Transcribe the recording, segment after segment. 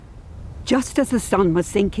just as the sun was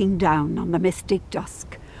sinking down on the mystic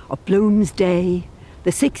dusk of Bloomsday, the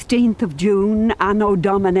 16th of June, Anno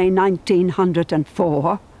Domini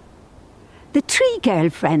 1904, the three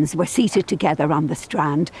girlfriends were seated together on the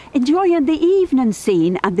strand, enjoying the evening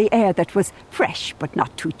scene and the air that was fresh but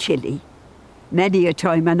not too chilly. Many a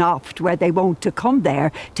time and oft were they wont to come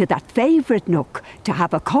there to that favourite nook to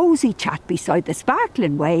have a cosy chat beside the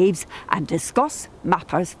sparkling waves and discuss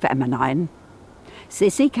matters feminine.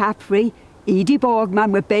 Sissy Caffrey, Edie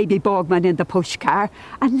Borgman with baby Borgman in the pushcar,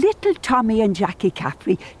 and little Tommy and Jackie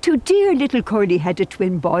Caffrey, two dear little curly-headed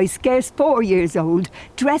twin boys, scarce 4 years old,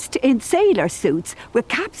 dressed in sailor suits with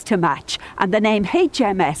caps to match and the name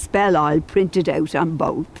HMS Belle Isle printed out on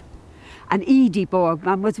both. And Edie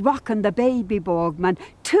Borgman was rocking the baby Borgman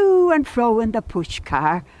to and fro in the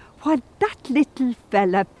pushcar, while that little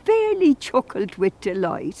fella fairly chuckled with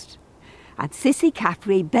delight. And Sissy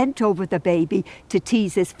Caffrey bent over the baby to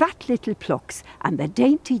tease his fat little plucks and the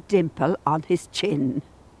dainty dimple on his chin.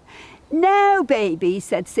 "Now, baby,"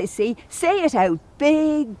 said Sissy, "say it out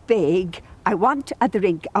big, big. I want a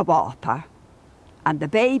drink of water." And the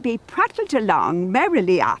baby prattled along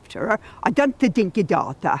merrily after her, "I don't think a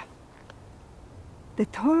daughter." The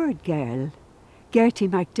third girl, Gertie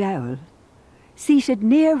MacDowell, seated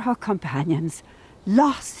near her companions,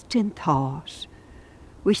 lost in thought,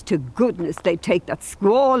 wished to goodness they'd take that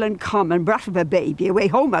squalling common brat of a baby away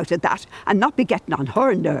home out of that and not be getting on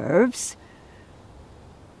her nerves.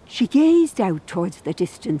 She gazed out towards the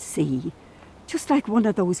distant sea, just like one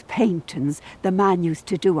of those paintings the man used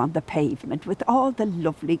to do on the pavement with all the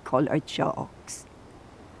lovely coloured chalks.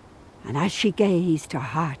 And as she gazed, her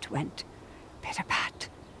heart went pitter-pat,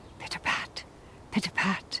 pitter-pat,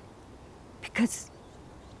 pitter-pat, because,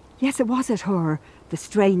 yes, it was at her the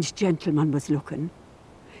strange gentleman was looking.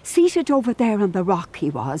 Seated over there on the rock he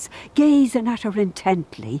was, gazing at her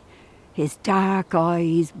intently, his dark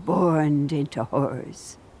eyes burned into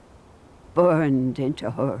hers. Burned into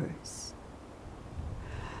hers.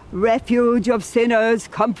 "Refuge of sinners,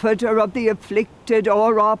 comforter of the afflicted,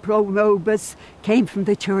 ora pro nobis," came from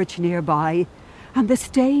the church nearby, and the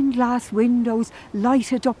stained glass windows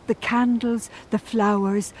lighted up the candles, the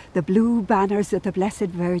flowers, the blue banners of the Blessed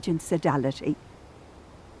Virgin's sodality.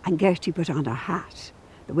 And Gertie put on her hat,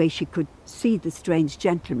 the way she could see the strange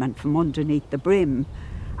gentleman from underneath the brim,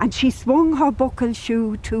 and she swung her buckle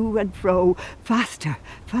shoe to and fro, faster,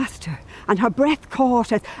 faster, and her breath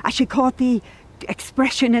caught as she caught the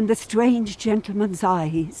expression in the strange gentleman's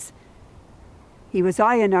eyes. He was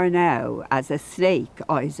eyeing her now as a snake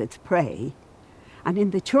eyes its prey. And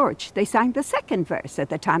in the church they sang the second verse of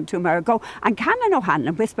the Tantum Ergo, and Canon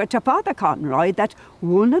O'Hanlon whispered to Father Conroy that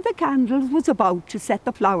one of the candles was about to set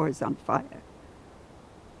the flowers on fire.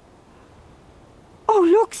 "Oh,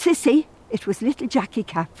 look, Sissy!" It was little Jackie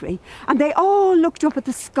Caffrey, and they all looked up at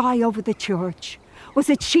the sky over the church. Was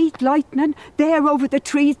it sheet lightning there over the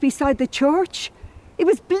trees beside the church? It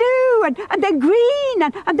was blue and then green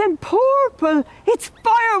and then purple. "It's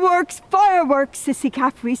fireworks, fireworks," Sissy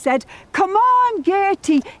Caffrey said. "Come on,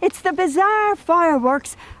 Gertie, it's the bazaar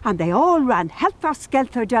fireworks." And they all ran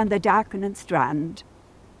helter-skelter down the darkening strand.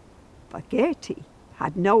 But Gertie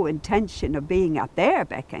had no intention of being at their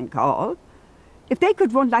beck and call. If they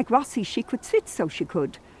could run like Rossi, she could sit, so she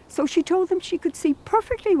could. So she told them she could see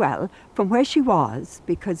perfectly well from where she was,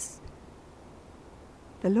 because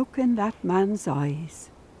the look in that man's eyes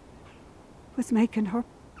was making her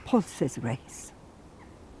pulses race.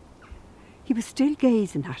 He was still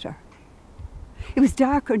gazing at her. It was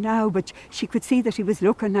darker now, but she could see that he was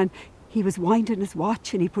looking, and he was winding his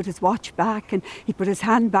watch, and he put his watch back, and he put his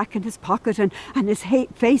hand back in his pocket, and his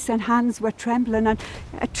face and hands were trembling, and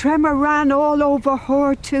a tremor ran all over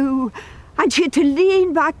her too. And she had to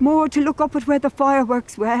lean back more to look up at where the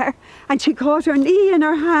fireworks were, and she caught her knee in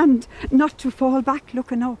her hand, not to fall back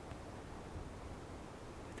looking up.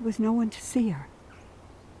 There was no one to see her.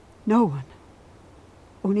 No one.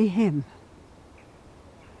 Only him.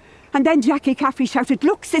 And then Jackie Caffrey shouted,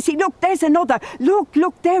 "Look, Sissy, look, there's another. Look,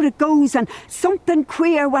 look, there it goes." And something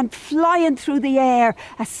queer went flying through the air,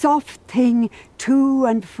 a soft thing, to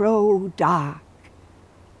and fro dark.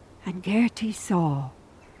 And Gertie saw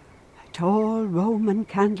tall Roman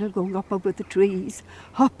candle going up over the trees,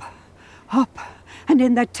 up, up, and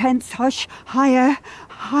in that tense hush, higher,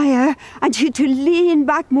 higher, and she had to lean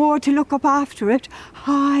back more to look up after it,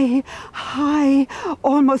 high, high,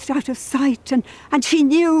 almost out of sight, and she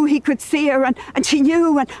knew he could see her, and she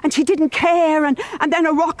knew, and she didn't care, and then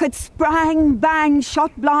a rocket sprang, bang,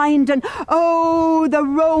 shot blind, and oh, the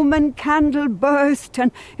Roman candle burst,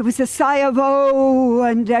 and it was a sigh of oh,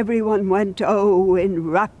 and everyone went oh in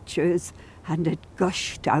raptures and it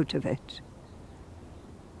gushed out of it.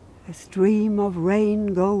 A stream of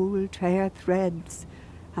rain gold fair threads,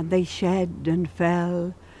 and they shed and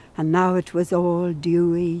fell, and now it was all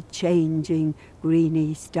dewy, changing,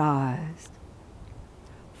 greeny stars.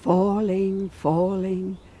 Falling,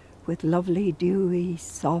 falling, with lovely dewy,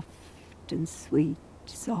 soft and sweet,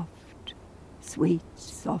 soft, sweet,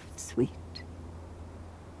 soft, sweet.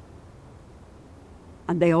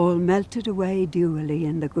 And they all melted away dewily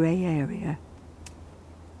in the grey area,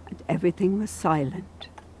 and everything was silent.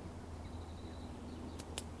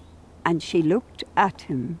 And she looked at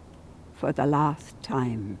him for the last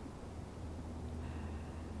time.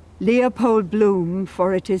 Leopold Bloom,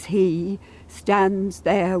 for it is he, stands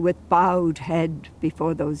there with bowed head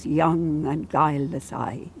before those young and guileless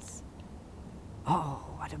eyes. Oh,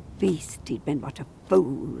 what a beast he'd been, what a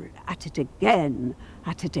fool! At it again,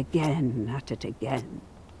 at it again, at it again.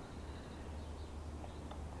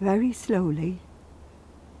 Very slowly,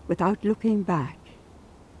 without looking back,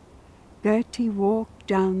 Gertie walked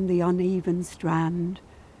down the uneven strand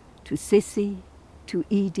to Cissy, to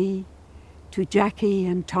Edie, to Jackie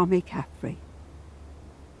and Tommy Caffrey,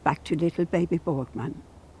 back to little baby Borgman.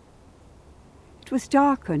 It was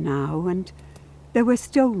darker now, and there were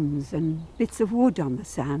stones and bits of wood on the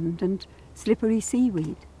sand and slippery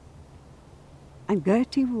seaweed. And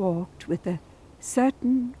Gertie walked with a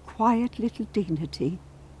certain quiet little dignity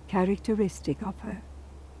characteristic of her.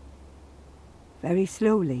 Very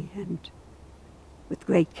slowly and with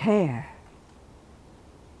great care,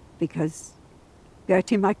 because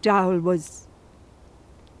Gertie MacDowell was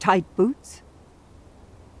tight boots?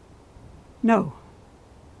 No,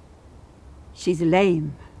 she's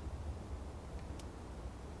lame.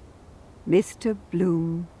 Mr.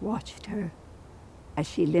 Bloom watched her as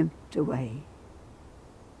she limped away.